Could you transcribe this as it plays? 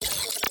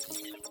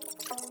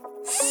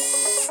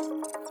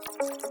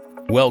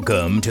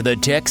Welcome to the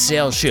Tech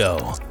Sales Show,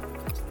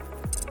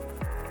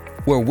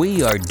 where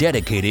we are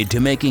dedicated to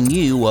making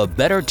you a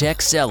better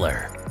tech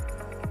seller,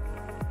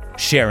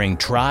 sharing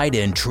tried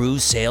and true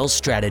sales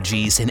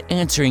strategies and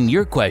answering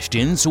your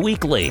questions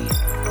weekly.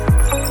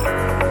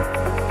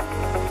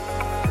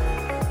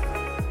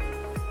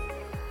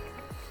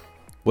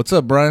 What's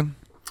up, Brian?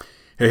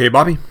 Hey,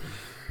 Bobby.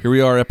 Here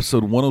we are,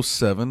 episode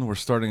 107. We're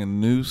starting a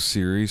new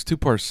series,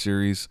 two-part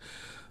series.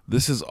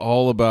 This is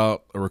all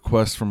about a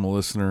request from a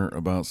listener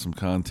about some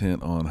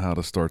content on how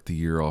to start the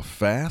year off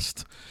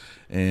fast.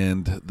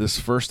 And this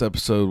first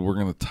episode, we're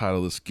going to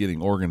title this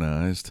Getting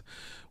Organized.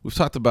 We've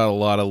talked about a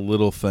lot of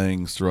little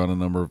things throughout a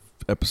number of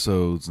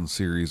episodes and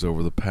series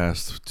over the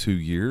past 2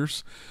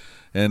 years.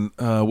 And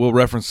we'll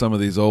reference some of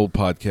these old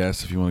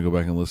podcasts if you want to go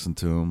back and listen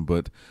to them.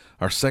 But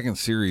our second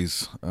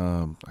series,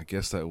 I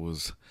guess that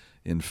was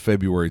in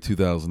February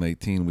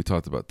 2018, we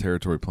talked about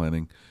territory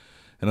planning.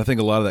 And I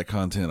think a lot of that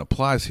content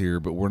applies here,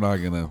 but we're not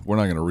gonna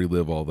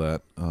relive all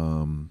that.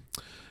 And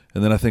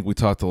then I think we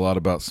talked a lot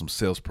about some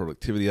sales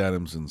productivity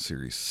items in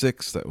Series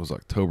 6. That was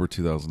October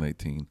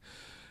 2018.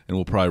 And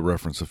we'll probably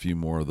reference a few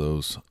more of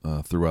those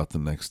throughout the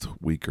next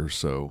week or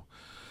so.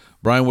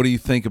 Brian, what do you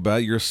think about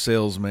it? You're a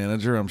sales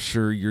manager. I'm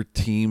sure your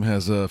team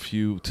has a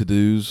few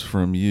to-dos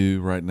from you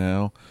right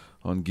now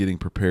on getting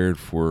prepared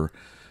for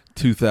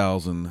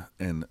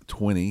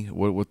 2020.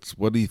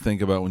 What do you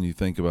think about when you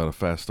think about a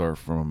fast start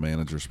from a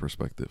manager's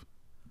perspective?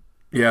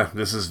 Yeah,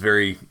 this is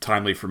very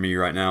timely for me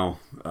right now.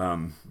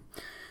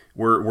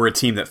 We're a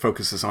team that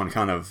focuses on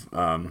kind of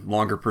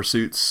longer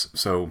pursuits.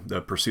 So the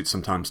pursuits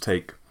sometimes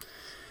take,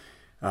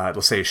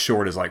 let's say, as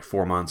short as like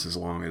 4 months, as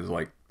long as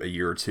like a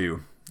year or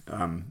two.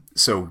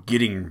 So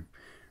getting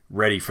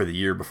ready for the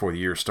year before the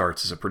year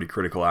starts is a pretty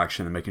critical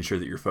action, and making sure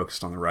that you're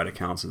focused on the right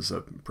accounts is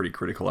a pretty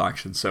critical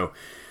action. So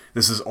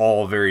this is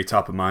all very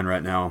top of mind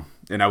right now.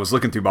 And I was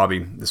looking through, Bobby,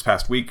 this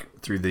past week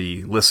through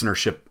the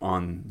listenership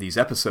on these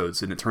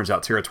episodes, and it turns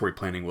out territory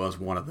planning was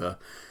one of the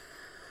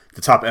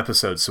top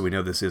episodes. So we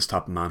know this is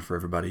top of mind for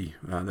everybody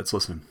that's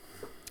listening.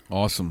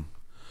 Awesome.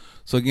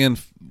 So again,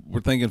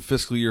 we're thinking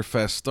fiscal year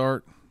fast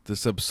start.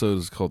 This episode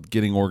is called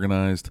Getting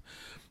Organized.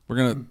 We're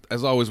going to,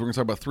 as always, we're going to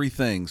talk about three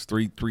things,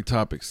 three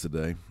topics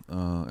today,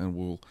 and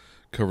we'll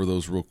cover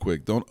those real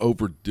quick. Don't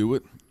overdo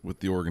it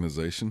with the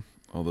organization.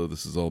 Although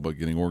this is all about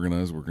getting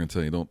organized, we're going to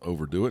tell you don't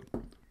overdo it.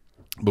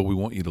 But we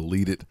want you to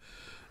lead it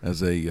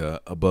as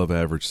a above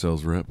average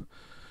sales rep.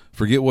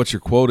 Forget what your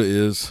quota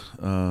is.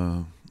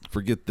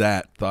 Forget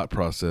that thought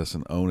process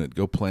and own it.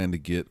 Go plan to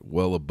get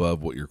well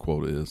above what your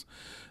quota is.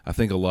 I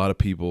think a lot of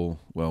people,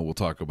 well, we'll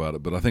talk about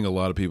it, but I think a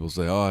lot of people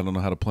say, I don't know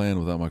how to plan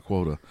without my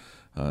quota.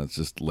 It's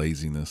just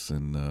laziness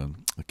and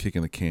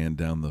kicking the can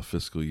down the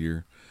fiscal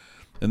year.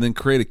 And then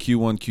create a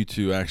Q1,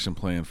 Q2 action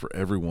plan for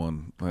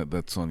everyone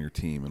that's on your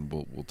team, and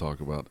we'll talk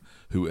about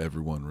who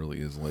everyone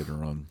really is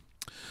later on.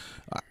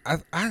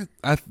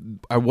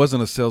 I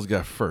wasn't a sales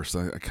guy first.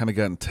 I kind of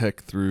got in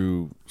tech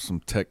through some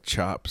tech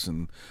chops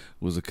and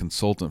was a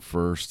consultant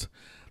first.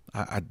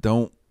 I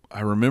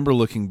remember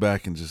looking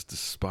back and just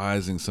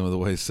despising some of the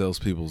way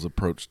salespeople's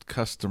approached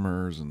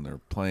customers and their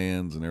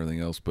plans and everything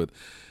else. But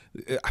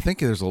I think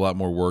there's a lot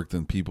more work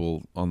than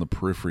people on the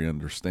periphery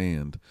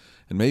understand,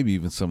 and maybe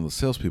even some of the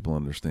salespeople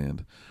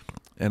understand.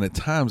 And at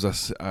times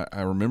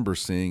I remember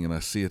seeing, and I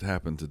see it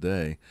happen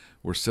today,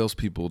 where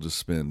salespeople just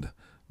spend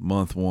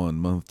month 1,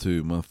 month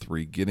 2, month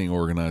 3 getting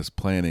organized,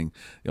 planning,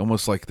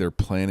 almost like they're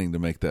planning to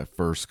make that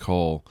first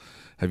call.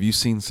 Have you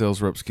seen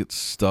sales reps get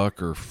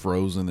stuck or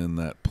frozen in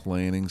that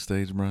planning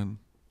stage, Brian?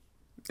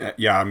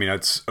 Yeah, I mean,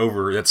 that's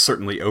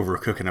certainly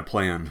overcooking a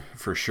plan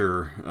for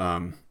sure.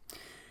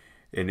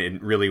 And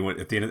it really went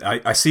at the end.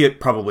 I see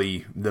it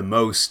probably the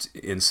most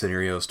in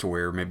scenarios to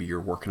where maybe you're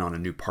working on a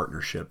new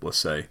partnership, let's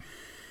say,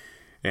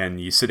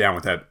 and you sit down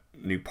with that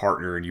new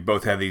partner and you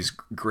both have these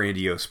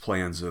grandiose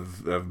plans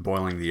of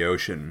boiling the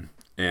ocean,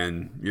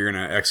 and you're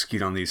going to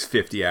execute on these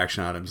 50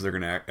 action items. They're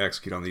going to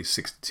execute on these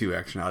 62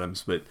 action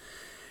items, but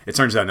it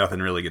turns out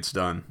nothing really gets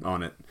done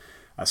on it.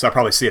 So I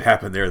probably see it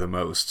happen there the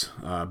most.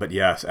 But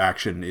yes,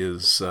 action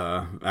is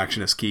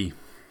key.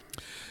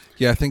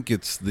 Yeah, I think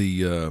it's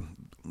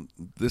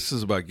this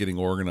is about getting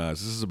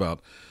organized. This is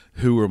about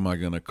who am I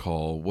going to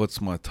call?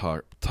 What's my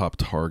top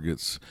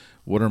targets?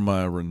 What are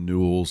my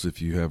renewals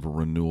if you have a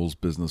renewals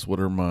business? What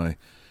are my,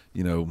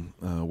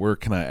 where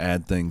can I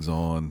add things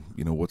on?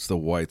 What's the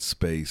white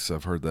space?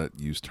 I've heard that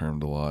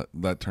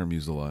term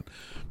used a lot.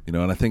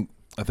 And I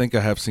think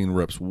I have seen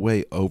reps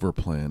way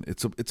overplan.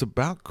 It's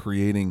about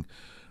creating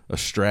a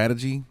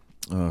strategy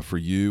for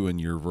you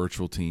and your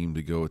virtual team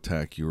to go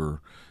attack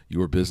your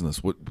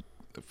business.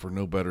 For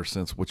no better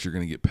sense, what you're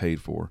going to get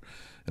paid for.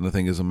 And I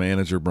think as a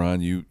manager,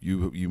 Brian,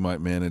 you might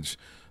manage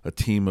a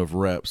team of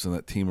reps, and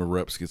that team of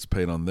reps gets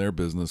paid on their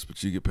business,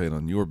 but you get paid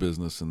on your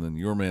business, and then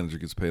your manager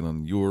gets paid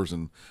on yours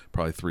and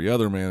probably 3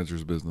 other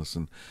managers' business.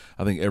 And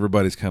I think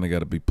everybody's kind of got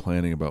to be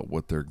planning about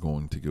what they're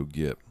going to go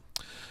get.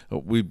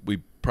 We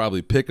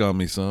probably pick on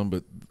me some,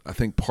 but I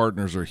think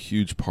partners are a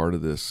huge part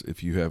of this.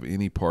 If you have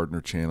any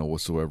partner channel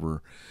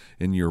whatsoever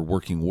in your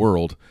working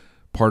world,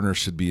 partners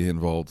should be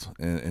involved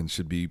and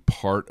should be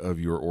part of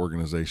your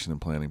organization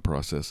and planning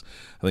process.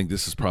 I think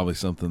this is probably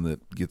something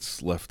that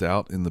gets left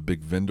out in the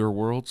big vendor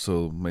world.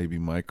 So maybe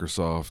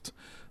Microsoft,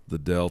 the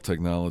Dell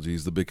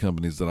Technologies, the big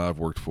companies that I've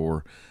worked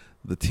for,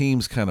 the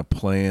teams kind of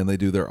plan. They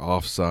do their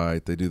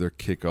offsite, they do their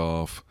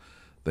kickoff,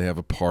 they have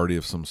a party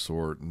of some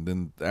sort. And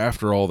then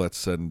after all that's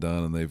said and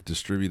done and they've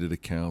distributed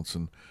accounts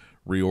and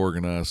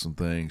reorganized some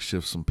things,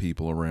 shift some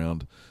people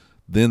around,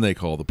 then they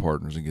call the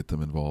partners and get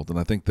them involved. And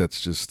I think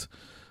that's just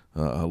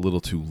a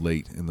little too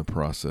late in the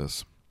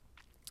process.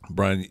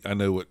 Brian, I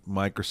know what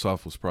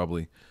Microsoft was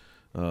probably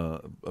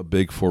a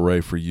big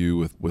foray for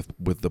you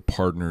with the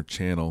partner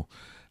channel.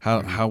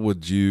 How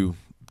would you,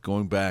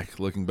 looking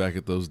back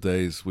at those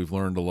days, we've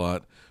learned a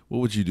lot. What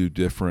would you do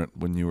different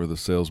when you were the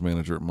sales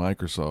manager at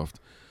Microsoft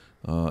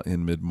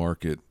in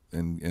mid-market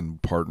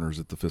and partners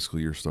at the fiscal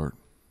year start?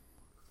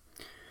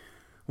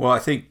 Well, I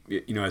think,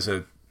 as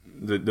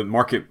the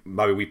market,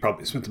 Bobby, we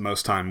probably spent the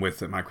most time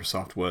with at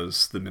Microsoft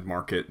was the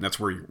mid-market. And that's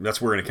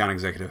where an account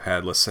executive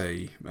had, let's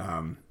say,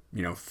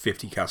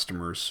 50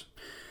 customers.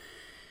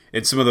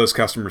 And some of those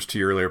customers, to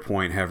your earlier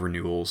point, have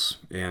renewals,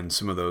 and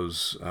some of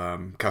those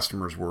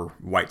customers were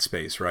white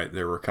space, right?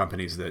 There were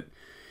companies that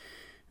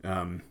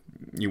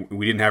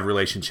we didn't have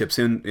relationships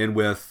in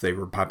with. They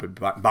were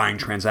buying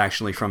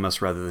transactionally from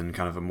us rather than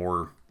kind of a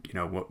more,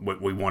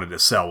 what we wanted to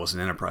sell was an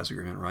enterprise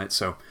agreement, right?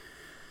 So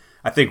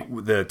I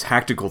think the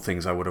tactical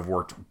things I would have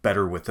worked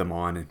better with them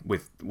on,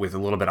 with a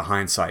little bit of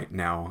hindsight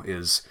now,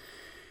 is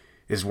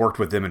worked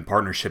with them in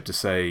partnership to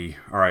say,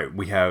 all right,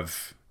 we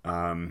have,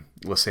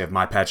 let's say I have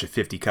my patch of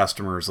 50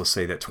 customers. Let's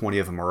say that 20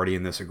 of them are already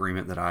in this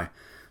agreement that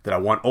I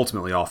want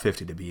ultimately all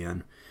 50 to be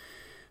in.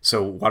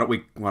 So why don't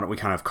we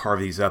kind of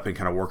carve these up and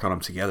kind of work on them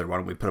together? Why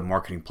don't we put a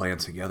marketing plan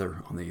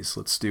together on these?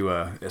 Let's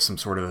do some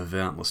sort of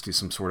event. Let's do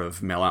some sort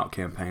of mail out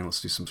campaign.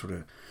 Let's do some sort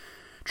of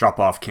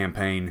drop off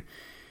campaign.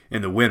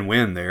 And the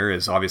win-win there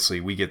is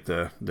obviously we get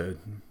the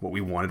what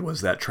we wanted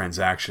was that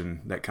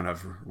transaction, that kind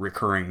of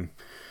recurring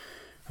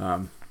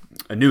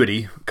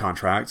annuity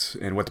contract,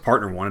 and what the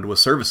partner wanted was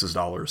services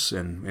dollars,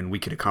 and we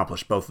could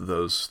accomplish both of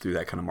those through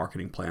that kind of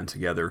marketing plan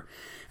together.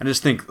 And I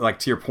just think, like,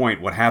 to your point,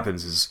 what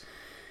happens is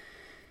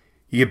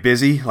you get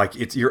busy, like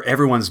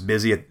everyone's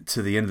busy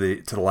to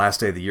the last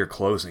day of the year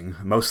closing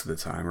most of the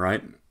time,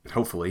 right?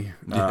 Hopefully.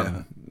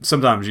 Yeah.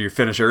 Sometimes you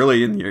finish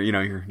early and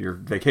you're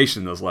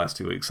vacation those last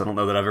 2 weeks. I don't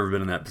know that I've ever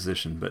been in that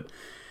position, but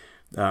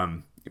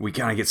we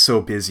kind of get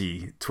so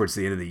busy towards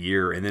the end of the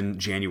year, and then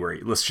January,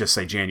 let's just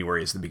say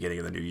January is the beginning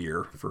of the new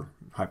year for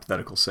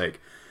hypothetical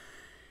sake.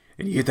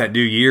 And you hit that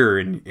new year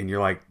and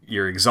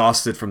you're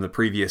exhausted from the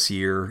previous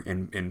year,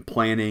 and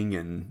planning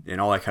and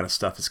all that kind of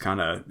stuff is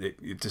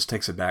it just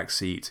takes a back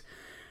seat.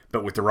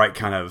 But with the right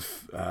kind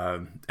of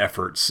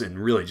efforts and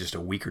really just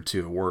a week or two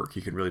of work,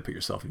 you can really put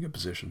yourself in a good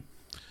position.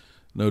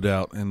 No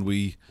doubt. And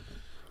we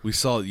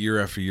saw it year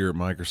after year at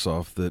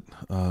Microsoft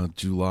that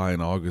July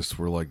and August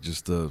were like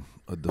just a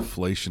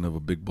deflation of a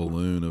big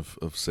balloon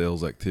of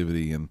sales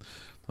activity, and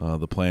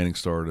the planning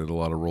started. A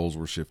lot of roles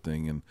were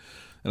shifting. And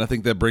I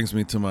think that brings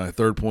me to my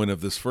third point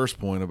of this first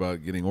point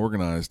about getting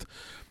organized.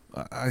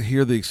 I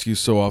hear the excuse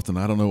so often,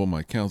 I don't know what my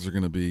accounts are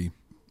going to be.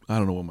 I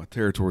don't know what my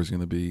territory is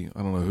going to be.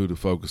 I don't know who to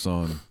focus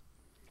on.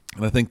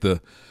 And I think the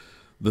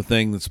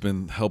thing that's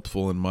been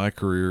helpful in my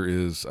career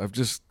is I've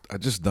just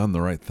done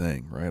the right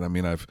thing, right? I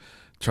mean, I've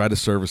tried to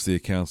service the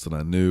accounts that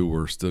I knew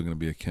were still going to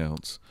be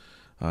accounts.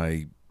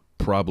 I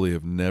probably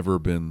have never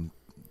been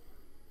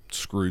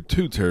screwed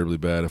too terribly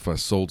bad if I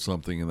sold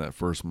something in that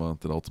first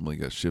month that ultimately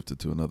got shifted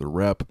to another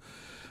rep.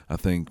 I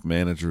think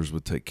managers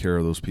would take care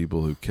of those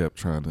people who kept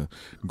trying to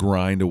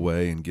grind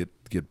away and get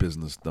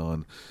business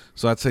done.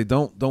 So I'd say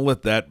don't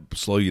let that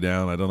slow you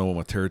down. I don't know what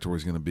my territory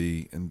is going to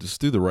be, and just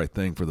do the right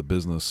thing for the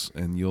business,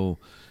 and you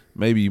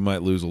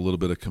might lose a little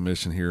bit of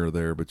commission here or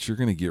there, but you're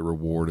going to get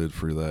rewarded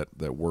for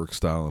that work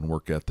style and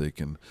work ethic.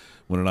 And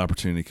when an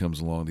opportunity comes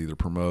along to either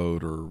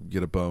promote or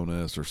get a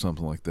bonus or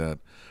something like that,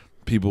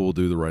 people will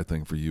do the right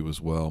thing for you as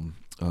well.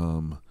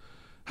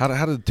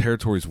 How do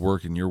territories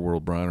work in your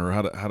world, Brian, or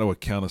how do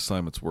account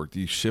assignments work? Do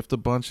you shift a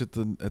bunch at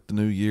the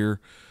new year?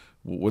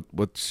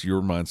 What's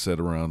your mindset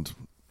around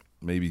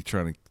maybe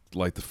trying to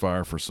light the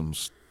fire for some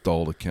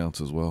stalled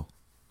accounts as well?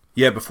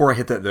 Yeah, before I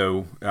hit that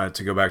though,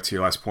 to go back to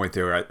your last point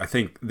there, I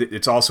think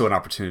it's also an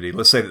opportunity.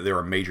 Let's say that there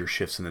are major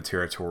shifts in the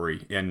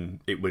territory, and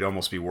it would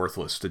almost be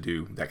worthless to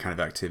do that kind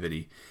of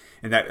activity,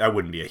 and that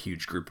wouldn't be a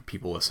huge group of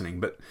people listening,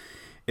 but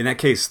in that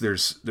case,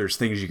 there's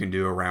things you can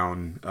do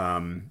around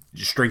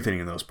just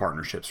strengthening those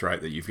partnerships,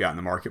 right, that you've got in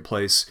the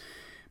marketplace,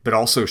 but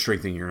also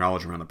strengthening your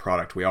knowledge around the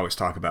product. We always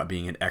talk about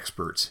being an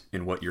expert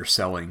in what you're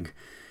selling.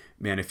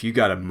 Man, if you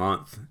got a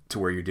month to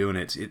where you're doing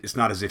it, it's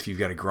not as if you've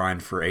got to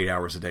grind for 8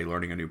 hours a day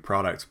learning a new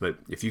product, but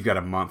if you've got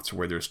a month to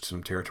where there's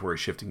some territory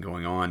shifting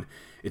going on,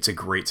 it's a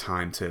great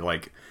time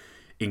to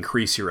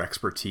increase your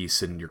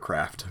expertise in your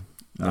craft.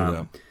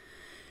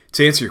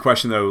 To answer your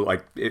question,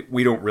 though,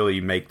 we don't really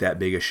make that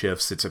big of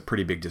shifts. It's a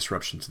pretty big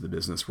disruption to the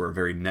business. We're a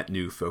very net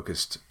new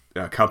focused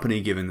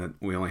company, given that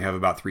we only have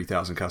about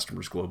 3,000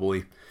 customers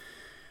globally.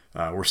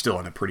 We're still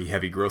in a pretty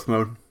heavy growth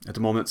mode at the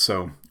moment,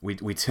 so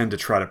we tend to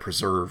try to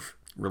preserve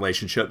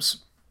relationships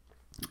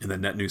in the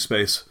net new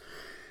space.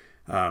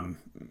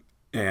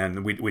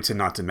 And we tend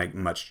not to make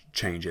much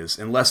changes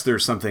unless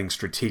there's something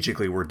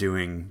strategically we're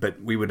doing,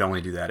 but we would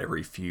only do that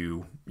every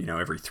 3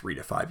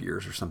 to 5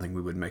 years or something.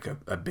 We would make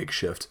a big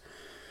shift.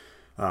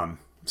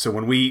 So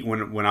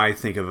when I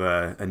think of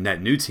a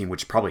net new team,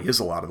 which probably is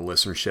a lot of the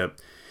listenership,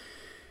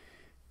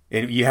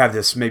 and you have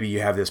this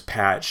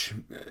patch.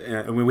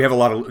 We have a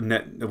lot of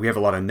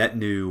net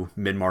new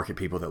mid-market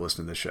people that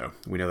listen to this show.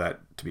 We know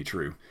that to be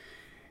true.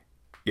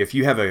 If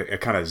you have a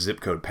kind of zip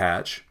code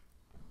patch,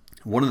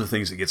 one of the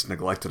things that gets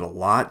neglected a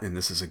lot, and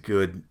this is a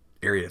good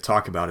area to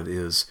talk about it,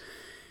 is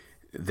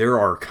there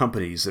are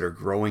companies that are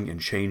growing and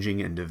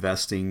changing and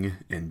divesting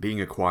and being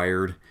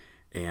acquired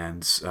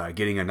and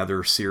getting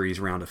another series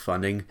round of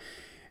funding.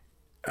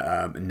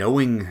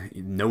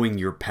 Knowing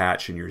your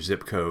patch and your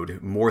zip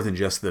code more than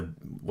just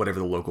whatever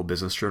the local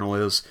business journal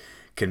is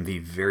can be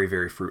very,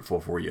 very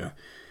fruitful for you.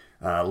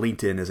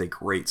 LinkedIn is a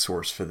great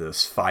source for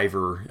this.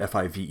 Fiverr,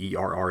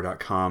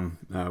 Fiverr.com,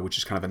 which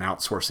is kind of an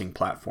outsourcing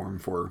platform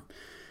for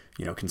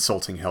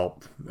consulting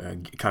help,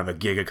 kind of a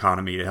gig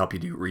economy to help you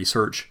do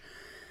research.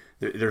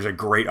 There's a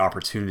great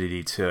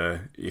opportunity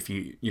to, if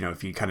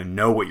you kind of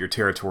know what your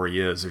territory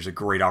is, there's a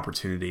great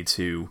opportunity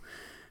to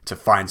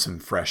find some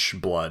fresh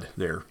blood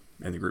there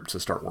in the group to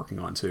start working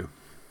on too.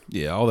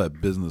 Yeah, all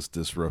that business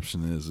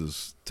disruption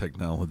is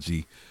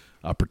technology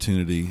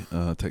opportunity,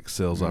 tech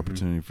sales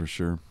opportunity for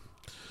sure.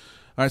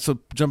 All right, so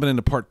jumping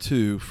into part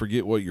 2,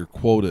 forget what your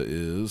quota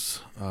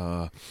is.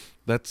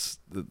 That's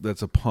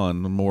a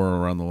pun, more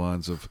around the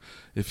lines of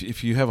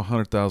if you have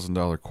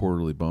 $100,000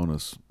 quarterly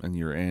bonus and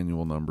your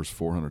annual number's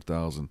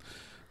 $400,000,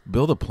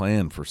 build a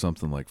plan for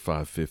something like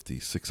 550,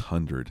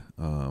 600,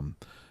 and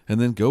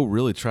then go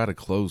really try to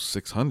close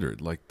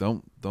 600. Like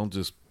don't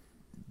just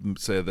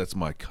say that's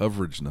my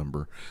coverage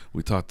number.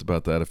 We talked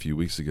about that a few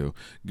weeks ago.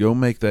 Go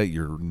make that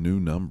your new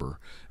number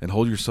and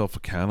hold yourself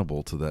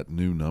accountable to that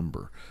new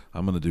number.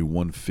 I'm going to do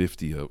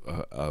 150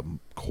 a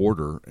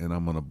quarter, and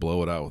I'm going to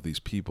blow it out with these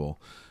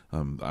people.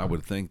 I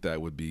would think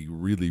that would be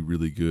really,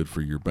 really good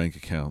for your bank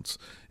accounts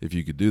if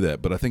you could do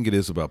that. But I think it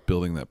is about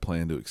building that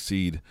plan to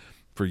exceed.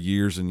 For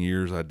years and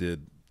years, I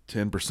did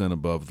 10%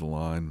 above the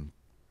line,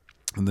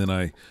 and then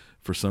I,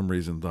 for some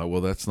reason, thought,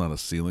 well, that's not a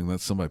ceiling.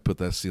 That's somebody put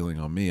that ceiling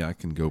on me. I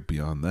can go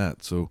beyond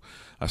that. So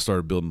I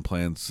started building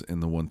plans in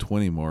the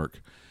 120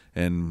 mark,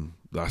 and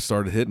I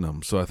started hitting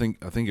them. So I think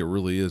it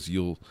really is.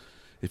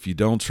 If you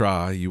don't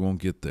try, you won't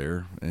get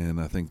there. And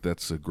I think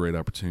that's a great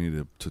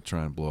opportunity to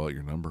try and blow out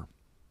your number.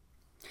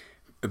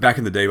 Back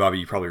in the day, Bobby,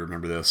 you probably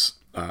remember this,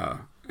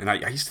 and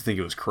I used to think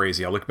it was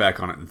crazy. I look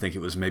back on it and think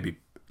it was maybe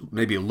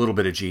a little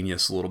bit of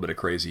genius, a little bit of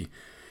crazy.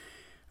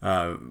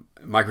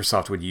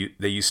 Microsoft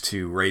they used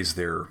to raise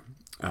their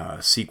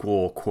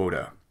SQL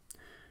quota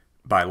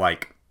by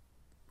like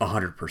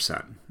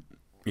 100%.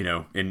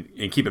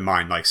 And keep in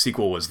mind, like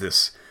SQL was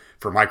this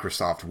for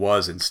Microsoft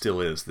was and still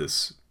is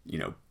this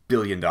 $1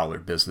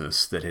 billion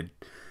business that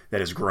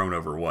has grown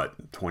over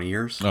what 20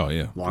 years? Oh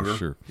yeah, longer. For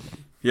sure.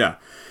 Yeah.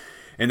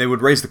 And they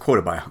would raise the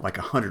quota by like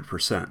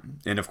 100%.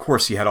 And of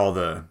course, you had all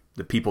the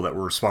people that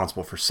were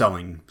responsible for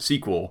selling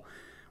SQL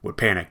would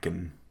panic,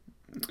 and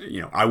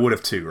I would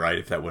have too, right?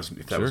 If that was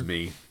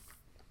me.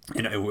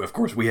 And of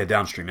course, we had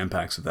downstream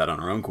impacts of that on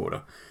our own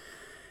quota.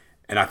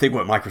 And I think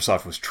what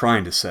Microsoft was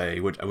trying to say,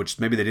 which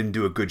maybe they didn't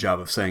do a good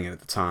job of saying it at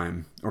the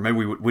time, or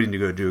maybe we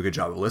didn't do a good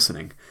job of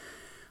listening,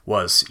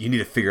 was you need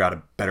to figure out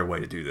a better way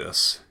to do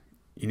this.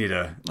 You need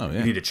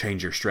to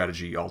change your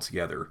strategy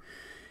altogether.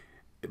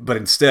 But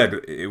instead,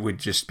 it would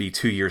just be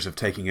 2 years of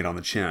taking it on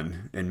the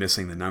chin and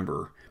missing the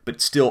number,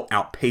 but still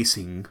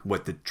outpacing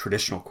what the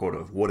traditional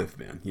quota would have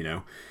been.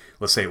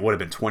 Let's say it would have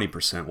been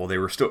 20%. Well, they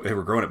were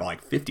growing it by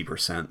like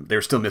 50%. They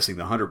were still missing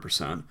the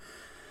 100%.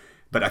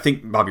 But I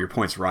think, Bob, your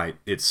point's right.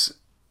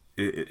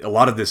 A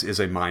lot of this is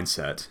a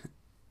mindset,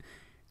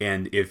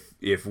 and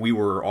if we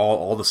were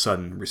all of a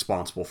sudden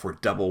responsible for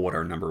double what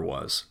our number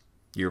was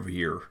year over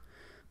year.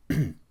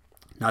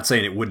 Not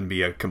saying it wouldn't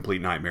be a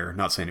complete nightmare,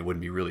 not saying it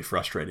wouldn't be really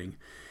frustrating,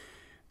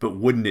 but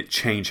wouldn't it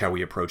change how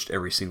we approached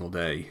every single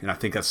day? And I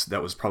think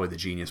that was probably the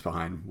genius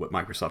behind what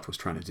Microsoft was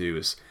trying to do,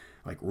 is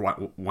like,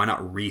 why not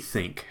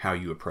rethink how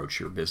you approach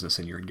your business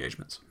and your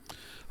engagements?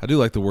 I do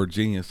like the word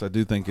genius. I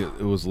do think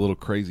it was a little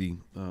crazy,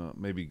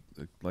 maybe,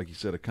 like you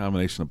said, a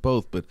combination of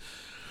both. But,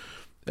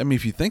 I mean,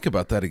 if you think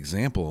about that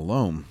example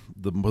alone,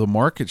 the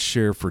market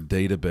share for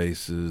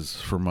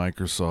databases for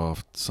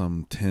Microsoft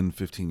some 10,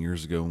 15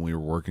 years ago when we were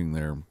working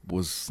there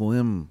was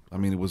slim. I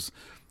mean, it was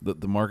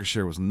the market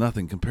share was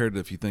nothing compared to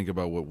if you think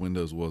about what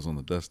Windows was on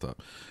the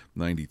desktop.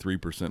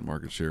 93%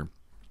 market share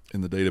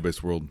in the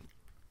database world.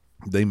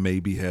 They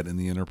maybe had in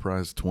the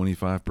enterprise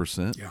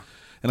 25%. Yeah.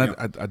 And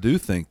yeah. I do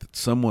think that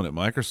someone at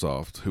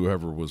Microsoft,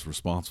 whoever was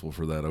responsible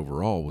for that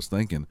overall, was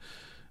thinking,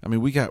 I mean,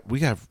 we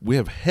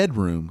have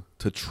headroom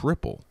to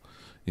triple.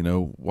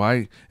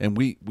 Why? And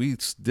we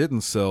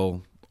didn't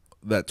sell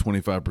that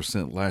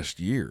 25% last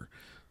year,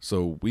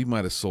 so we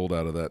might have sold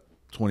out of that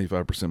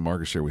 25%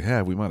 market share we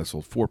have, we might have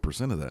sold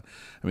 4% of that.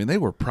 I mean, they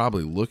were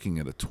probably looking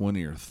at a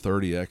 20 or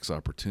 30x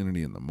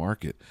opportunity in the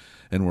market,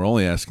 and we're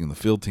only asking the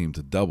field team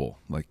to double.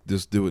 Like,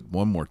 just do it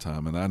one more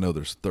time, and I know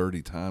there's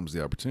 30 times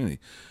the opportunity.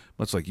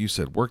 Much like you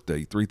said,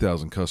 Workday,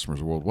 3,000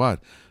 customers worldwide.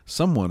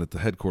 Someone at the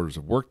headquarters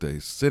of Workday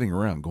is sitting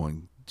around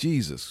going,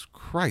 Jesus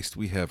Christ,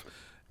 we have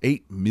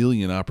 8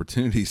 million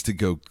opportunities to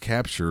go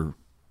capture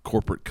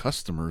corporate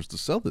customers to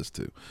sell this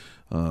to.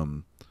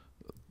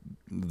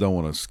 Don't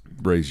want to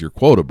raise your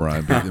quota,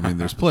 Brian, but I mean,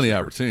 there's plenty of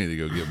opportunity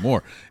to go get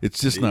more. It's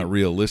just not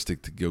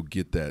realistic to go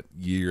get that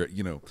year,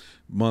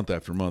 month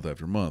after month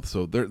after month.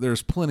 So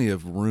there's plenty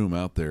of room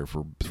out there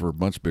for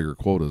much bigger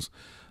quotas.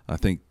 I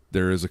think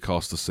there is a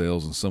cost of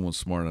sales, and someone's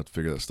smart enough to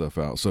figure that stuff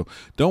out. So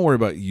don't worry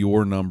about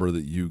your number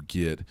that you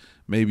get.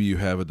 Maybe you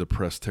have a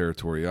depressed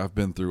territory. I've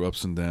been through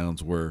ups and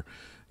downs where,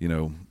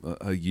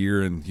 a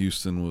year in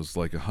Houston was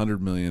like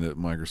 $100 million at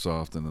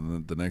Microsoft, and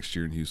then the next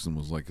year in Houston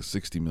was like a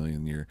 $60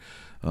 million year.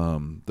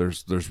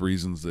 There's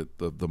reasons that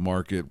the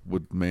market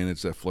would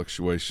manage that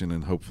fluctuation,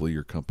 and hopefully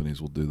your companies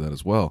will do that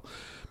as well.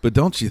 But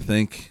don't you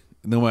think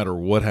no matter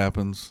what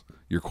happens,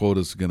 your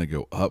quota is going to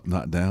go up,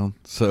 not down?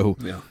 So,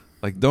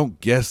 don't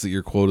guess that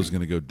your quota is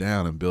going to go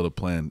down and build a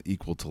plan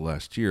equal to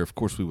last year. Of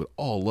course, we would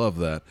all love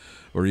that,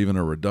 or even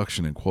a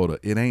reduction in quota.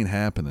 It ain't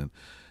happening.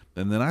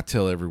 And then I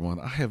tell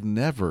everyone, I have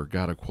never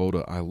got a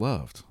quota I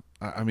loved.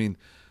 I mean,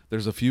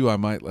 there's a few I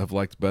might have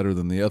liked better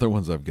than the other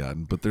ones I've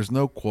gotten, but there's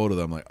no quota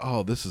that I'm like,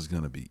 oh, this is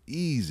going to be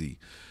easy.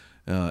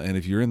 And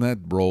if you're in that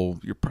role,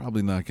 you're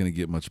probably not going to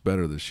get much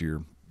better this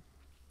year.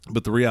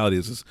 But the reality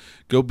is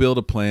go build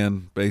a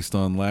plan based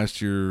on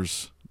last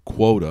year's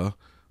quota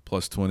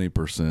plus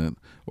 20%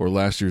 or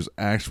last year's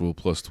actual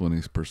plus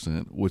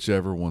 20%,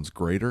 whichever one's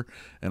greater.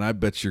 And I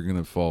bet you're going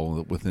to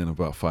fall within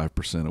about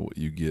 5% of what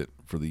you get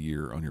for the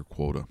year on your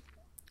quota.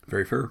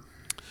 Very fair.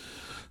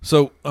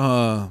 So,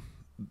 and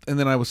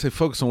then I would say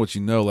focus on what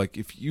you know. Like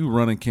if you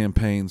run in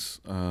campaigns,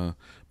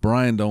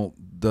 Brian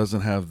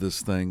doesn't have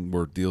this thing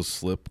where deals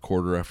slip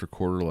quarter after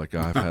quarter like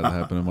I've had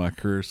happen in my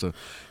career. So,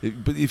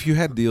 but if you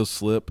had deals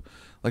slip,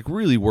 like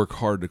really work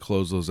hard to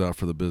close those out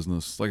for the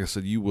business. Like I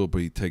said, you will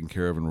be taken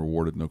care of and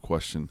rewarded, no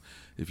question.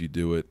 If you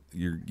do it,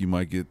 you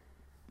might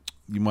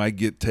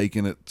get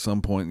taken at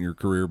some point in your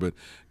career, but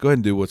go ahead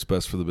and do what's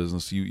best for the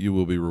business. You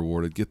will be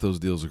rewarded. Get those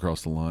deals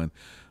across the line.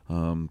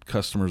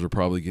 Customers are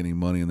probably getting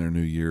money in their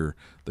new year.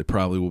 They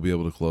probably will be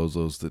able to close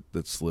those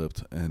that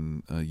slipped,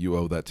 and you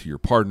owe that to your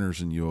partners,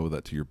 and you owe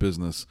that to your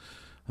business,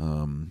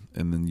 and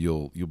then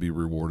you'll be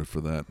rewarded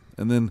for that.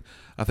 And then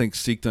I think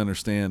seek to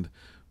understand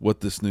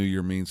what this new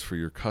year means for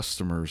your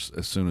customers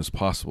as soon as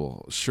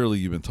possible. Surely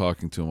you've been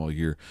talking to them all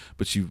year,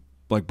 but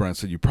like Brian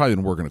said, you've probably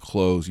been working to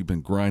close. You've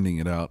been grinding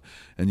it out,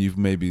 and you've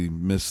maybe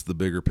missed the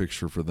bigger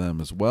picture for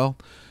them as well.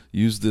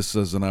 Use this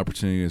as an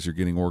opportunity as you're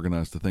getting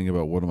organized to think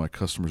about what are my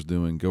customers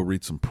doing. Go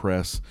read some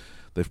press.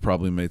 They've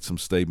probably made some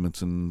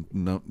statements and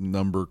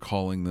number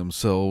calling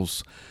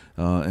themselves.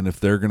 And if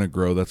they're going to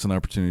grow, that's an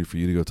opportunity for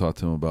you to go talk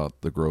to them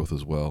about the growth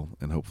as well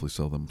and hopefully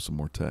sell them some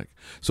more tech.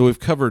 So we've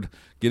covered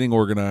getting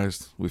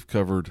organized. We've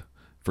covered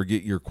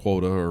forget your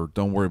quota or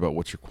don't worry about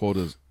what your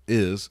quota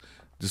is.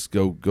 Just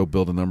go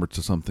build a number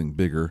to something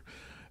bigger.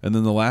 And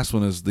then the last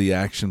one is the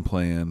action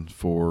plan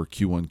for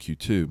Q1,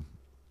 Q2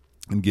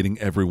 and getting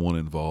everyone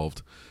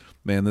involved.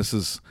 Man, this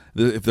is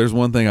if there's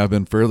one thing I've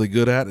been fairly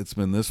good at, it's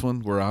been this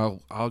one where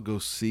I'll go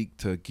seek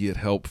to get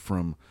help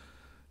from,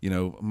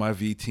 my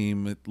V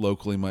team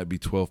locally might be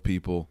 12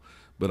 people,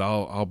 but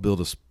I'll build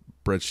a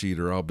spreadsheet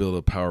or I'll build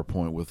a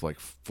PowerPoint with like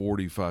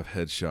 45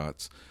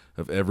 headshots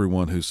of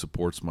everyone who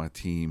supports my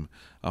team.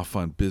 I'll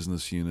find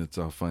business units.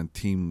 I'll find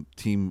team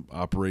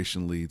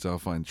operation leads. I'll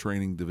find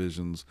training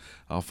divisions.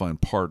 I'll find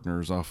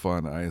partners. I'll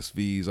find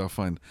ISVs. I'll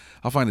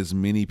find as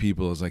many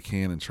people as I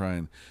can and try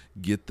and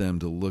get them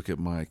to look at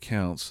my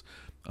accounts.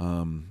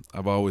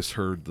 I've always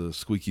heard the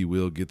squeaky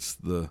wheel gets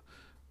the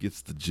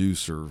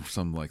juice or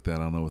something like that.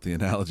 I don't know what the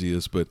analogy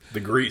is, but the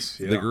grease.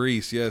 The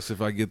grease, yes, if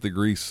I get the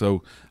grease.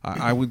 So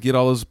I would get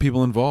all those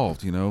people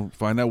involved,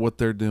 find out what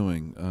they're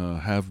doing,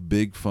 have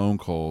big phone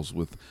calls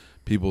with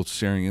people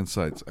sharing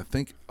insights. I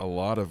think a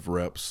lot of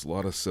reps, a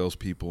lot of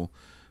salespeople,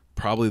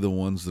 probably the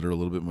ones that are a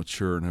little bit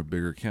mature and have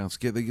bigger accounts,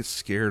 they get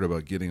scared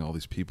about getting all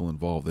these people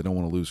involved. They don't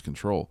want to lose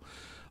control.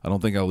 I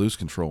don't think I lose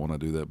control when I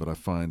do that, but I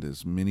find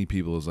as many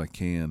people as I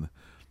can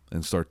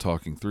and start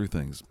talking through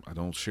things. I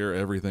don't share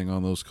everything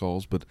on those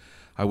calls, but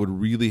I would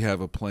really have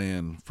a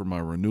plan for my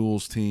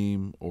renewals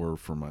team or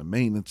for my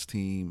maintenance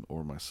team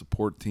or my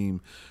support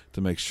team to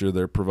make sure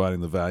they're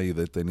providing the value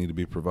that they need to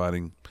be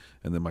providing,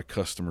 and then my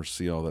customers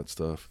see all that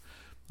stuff.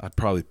 I'd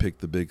probably pick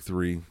the big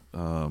three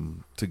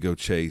to go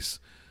chase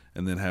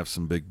and then have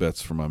some big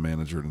bets for my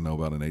manager to know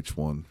about an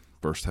H1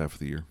 first half of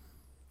the year.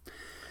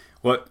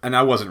 Well, and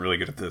I wasn't really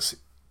good at this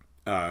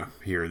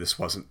here. This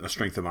wasn't a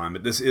strength of mine,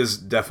 but this is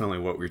definitely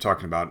what we were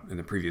talking about in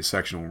the previous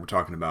section when we're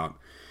talking about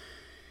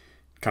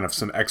kind of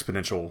some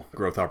exponential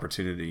growth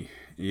opportunity.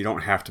 You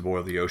don't have to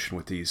boil the ocean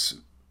with these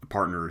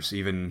partners.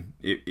 Even,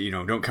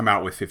 don't come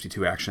out with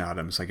 52 action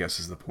items, I guess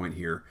is the point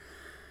here.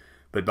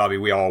 But Bobby,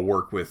 we all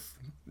work with,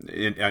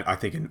 I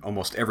think in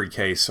almost every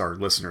case, our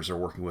listeners are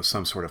working with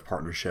some sort of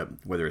partnership,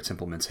 whether it's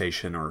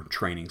implementation or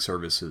training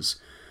services.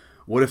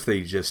 What if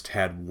they just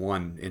had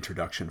one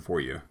introduction for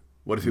you?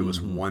 What if it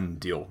was one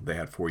deal they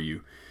had for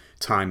you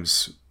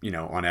times,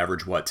 on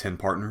average, 10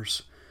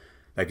 partners?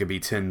 That could be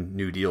 10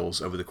 new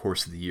deals over the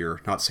course of the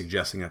year. Not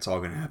suggesting that's all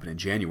going to happen in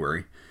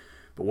January,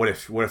 but what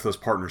if those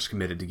partners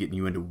committed to getting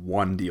you into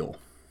one deal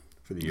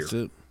for the year? That's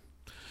it.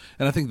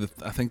 And I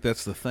think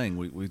that's the thing.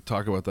 We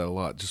talk about that a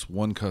lot. Just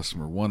one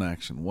customer, one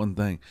action, one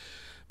thing.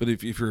 But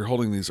if you're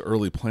holding these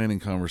early planning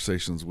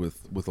conversations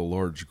with a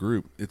large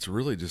group, it's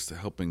really just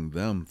helping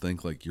them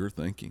think like you're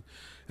thinking,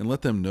 and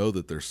let them know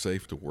that they're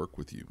safe to work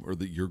with you, or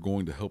that you're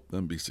going to help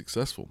them be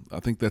successful. I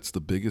think that's the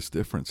biggest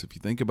difference. If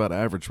you think about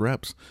average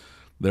reps,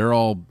 they're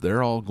all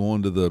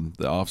going to the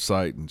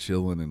offsite and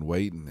chilling and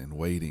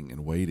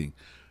waiting,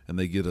 and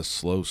they get a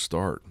slow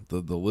start.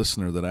 The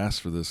listener that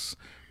asked for this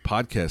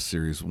podcast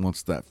series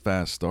wants that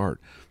fast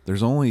start.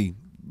 There's only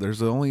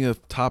a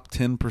top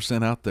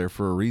 10% out there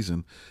for a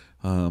reason.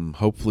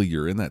 Hopefully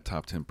you're in that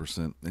top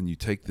 10%, and you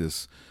take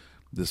this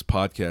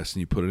podcast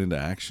and you put it into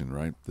action,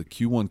 right? The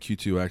Q1,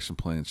 Q2 action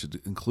plan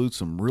should include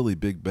some really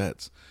big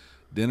bets.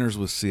 Dinners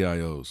with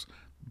CIOs,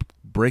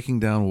 breaking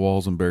down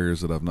walls and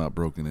barriers that I've not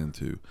broken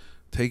into,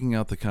 taking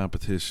out the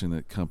competition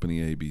at company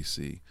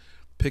ABC.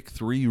 Pick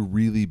 3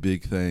 really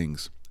big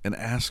things and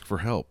ask for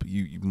help.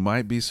 You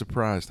might be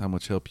surprised how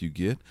much help you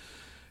get.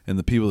 And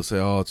the people that say,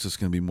 oh, it's just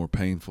going to be more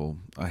painful.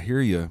 I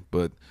hear you,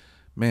 but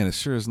man, it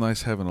sure is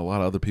nice having a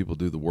lot of other people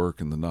do the work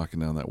and the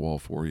knocking down that wall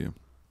for you.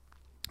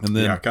 And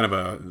then, kind of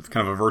a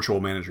virtual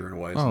manager in a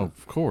way. Oh,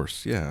 of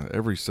course, yeah.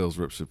 Every sales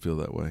rep should feel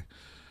that way.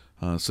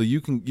 So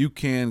you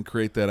can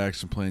create that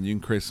action plan. You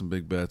can create some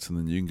big bets, and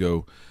then you can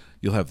go.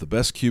 You'll have the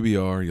best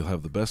QBR. You'll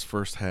have the best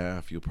first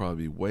half. You'll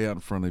probably be way out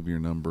in front of your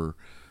number,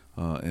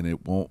 and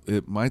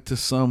it might to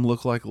some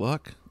look like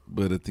luck,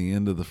 but at the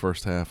end of the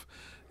first half,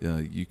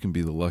 you can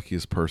be the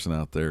luckiest person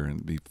out there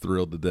and be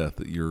thrilled to death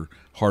that your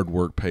hard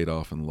work paid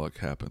off and luck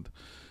happened.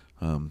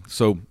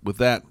 So with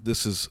that,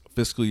 this is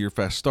Fiscal Year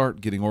Fast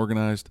Start, getting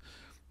organized.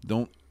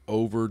 Don't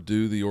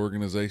overdo the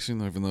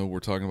organization, even though we're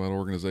talking about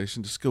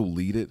organization. Just go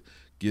lead it,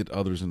 get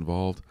others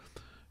involved.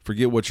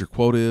 Forget what your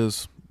quota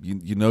is.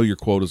 You know your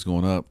quota is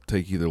going up.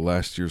 Take either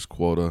last year's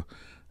quota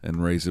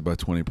and raise it by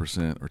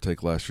 20%, or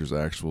take last year's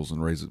actuals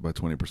and raise it by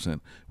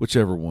 20%,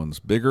 whichever one's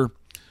bigger.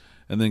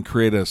 And then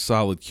create a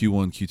solid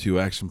Q1,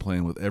 Q2 action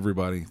plan with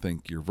everybody.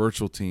 Think your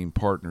virtual team,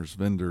 partners,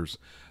 vendors,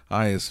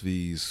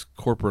 ISVs,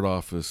 corporate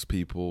office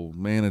people,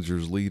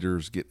 managers,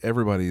 leaders. Get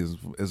everybody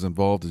as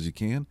involved as you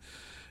can,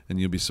 and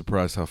you'll be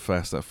surprised how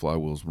fast that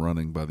flywheel is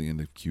running by the end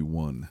of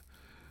Q1.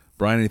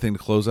 Brian, anything to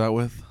close out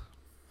with?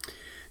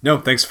 No,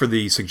 thanks for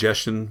the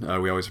suggestion.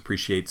 We always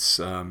appreciate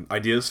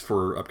ideas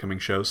for upcoming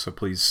shows, so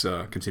please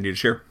continue to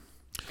share.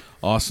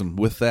 Awesome.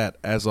 With that,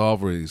 as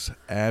always,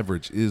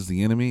 average is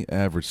the enemy.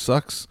 Average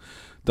sucks.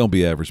 Don't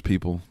be average,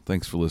 people.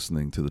 Thanks for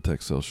listening to the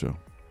Tech Sales Show.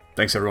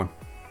 Thanks, everyone.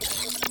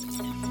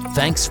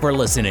 Thanks for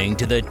listening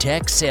to the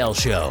Tech Sales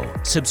Show.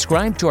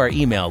 Subscribe to our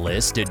email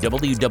list at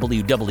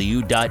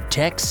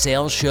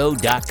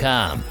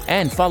www.techsaleshow.com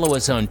and follow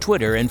us on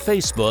Twitter and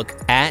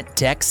Facebook at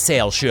Tech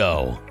Sales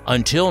Show.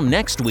 Until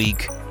next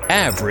week,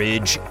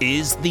 average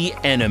is the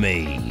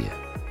enemy.